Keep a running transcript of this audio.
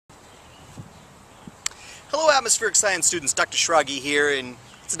Hello atmospheric science students, Dr. Schragi here, and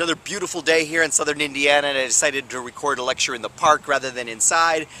it's another beautiful day here in southern Indiana, and I decided to record a lecture in the park rather than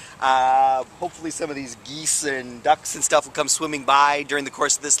inside. Hopefully some of these geese and ducks and stuff will come swimming by during the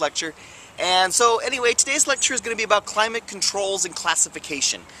course of this lecture. And so anyway, today's lecture is going to be about climate controls and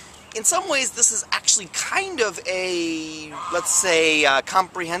classification. In some ways, this is actually kind of a, let's say,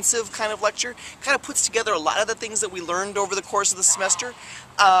 comprehensive kind of lecture. Kind of puts together a lot of the things that we learned over the course of the semester.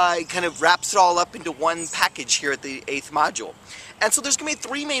 It kind of wraps it all up into one package here at the 8th module. And so there's going to be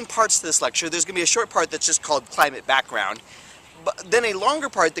three main parts to this lecture. There's going to be a short part that's just called climate background. But then a longer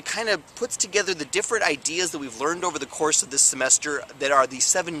part that kind of puts together the different ideas that we've learned over the course of this semester that are the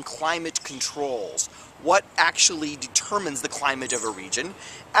 7 climate controls. What actually determines the climate of a region.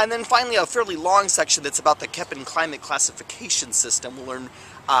 And then finally a fairly long section that's about the Köppen climate classification system. We'll learn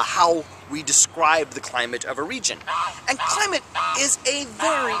how we describe the climate of a region. And climate is a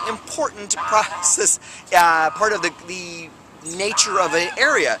very important process, part of the nature of an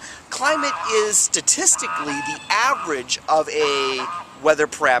area. Climate is statistically the average of a weather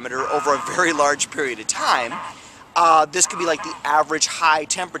parameter over a very large period of time. This could be like the average high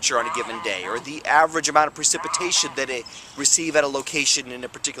temperature on a given day, or the average amount of precipitation that it receives at a location in a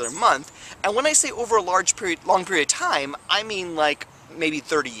particular month. And when I say over a long period of time, I mean like maybe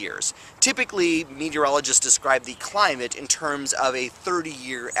 30 years. Typically, meteorologists describe the climate in terms of a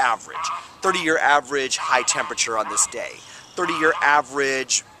 30-year average. 30-year average high temperature on this day. 30-year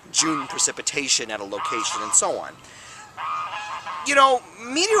average June precipitation at a location, and so on. You know,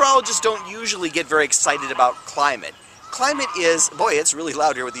 meteorologists don't usually get very excited about climate. Climate is, boy, it's really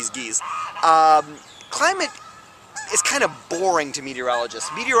loud here with these geese. Climate is kind of boring to meteorologists.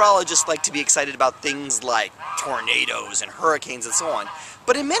 Meteorologists like to be excited about things like tornadoes and hurricanes and so on.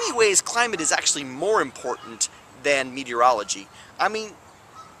 But in many ways, climate is actually more important than meteorology. I mean,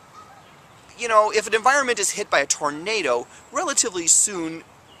 you know, if an environment is hit by a tornado, relatively soon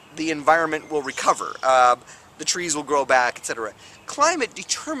the environment will recover. The trees will grow back, etc. Climate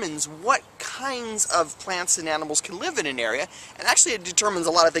determines what kinds of plants and animals can live in an area, and actually it determines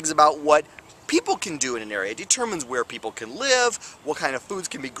a lot of things about what people can do in an area. It determines where people can live, what kind of foods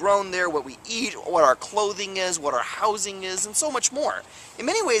can be grown there, what we eat, what our clothing is, what our housing is, and so much more. In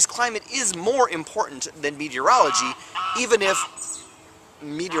many ways, climate is more important than meteorology, even if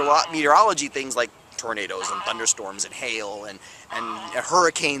meteorology things like tornadoes and thunderstorms and hail and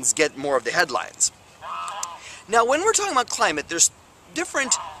hurricanes get more of the headlines. Now, when we're talking about climate, there's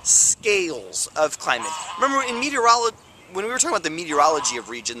different scales of climate. Remember, in meteorology, when we were talking about the meteorology of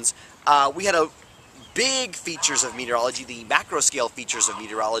regions, we had big features of meteorology, the macro scale features of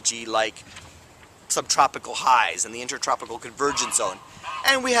meteorology, like subtropical highs and the intertropical convergence zone.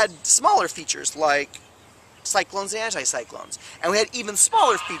 And we had smaller features like cyclones and anticyclones. And we had even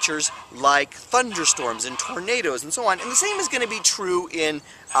smaller features like thunderstorms and tornadoes and so on. And the same is going to be true in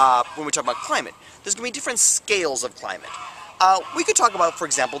when we talk about climate. There's going to be different scales of climate. We could talk about, for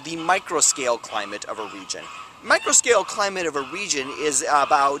example, the microscale climate of a region. Microscale climate of a region is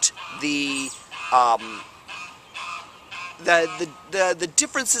about the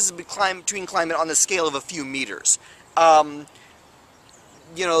differences between climate on the scale of a few meters.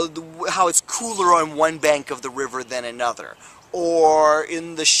 You know, how it's cooler on one bank of the river than another, or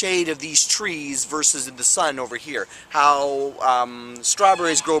in the shade of these trees versus in the sun over here. How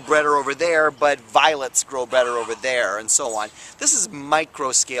strawberries grow better over there, but violets grow better over there, and so on. This is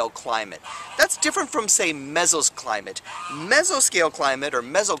microscale climate. That's different from, say, mesoclimate. Mesoscale climate, or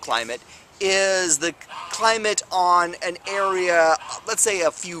mesoclimate, is the climate on an area, let's say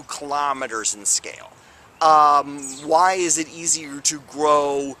a few kilometers in scale. Why is it easier to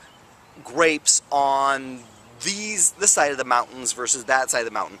grow grapes on this side of the mountains versus that side of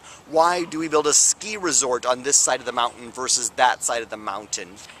the mountain? Why do we build a ski resort on this side of the mountain versus that side of the mountain,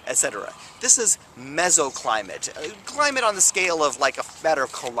 etc.? This is mesoclimate. Climate on the scale of like a matter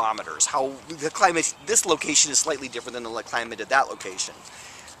of kilometers. How the climate, this location is slightly different than the climate at that location.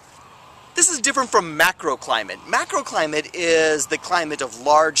 This is different from macroclimate. Macroclimate is the climate of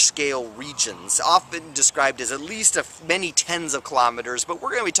large-scale regions, often described as at least many tens of kilometers, but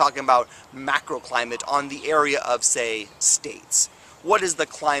we're going to be talking about macroclimate on the area of, say, states. What is the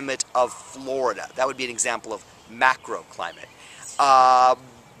climate of Florida? That would be an example of macroclimate.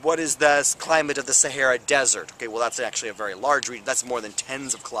 What is the climate of the Sahara Desert? Okay, well that's actually a very large region. That's more than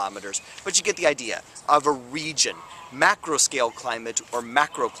tens of kilometers. But you get the idea of a region. Macroscale climate or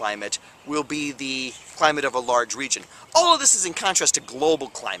macroclimate will be the climate of a large region. All of this is in contrast to global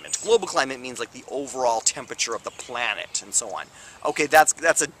climate. Global climate means like the overall temperature of the planet and so on. Okay, that's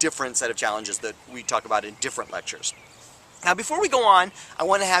a different set of challenges that we talk about in different lectures. Now before we go on, I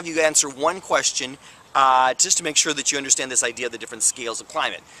want to have you answer one question just to make sure that you understand this idea of the different scales of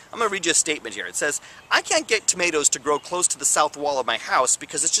climate. I'm going to read you a statement here. It says, I can't get tomatoes to grow close to the south wall of my house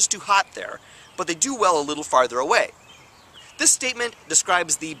because it's just too hot there, but they do well a little farther away. This statement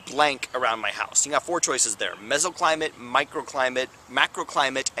describes the blank around my house. You got 4 choices there: mesoclimate, microclimate,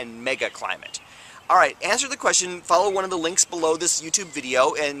 macroclimate, and megaclimate. Alright, answer the question, follow one of the links below this YouTube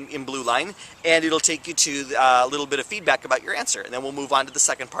video in blue line, and it'll take you to a little bit of feedback about your answer, and then we'll move on to the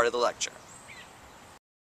second part of the lecture.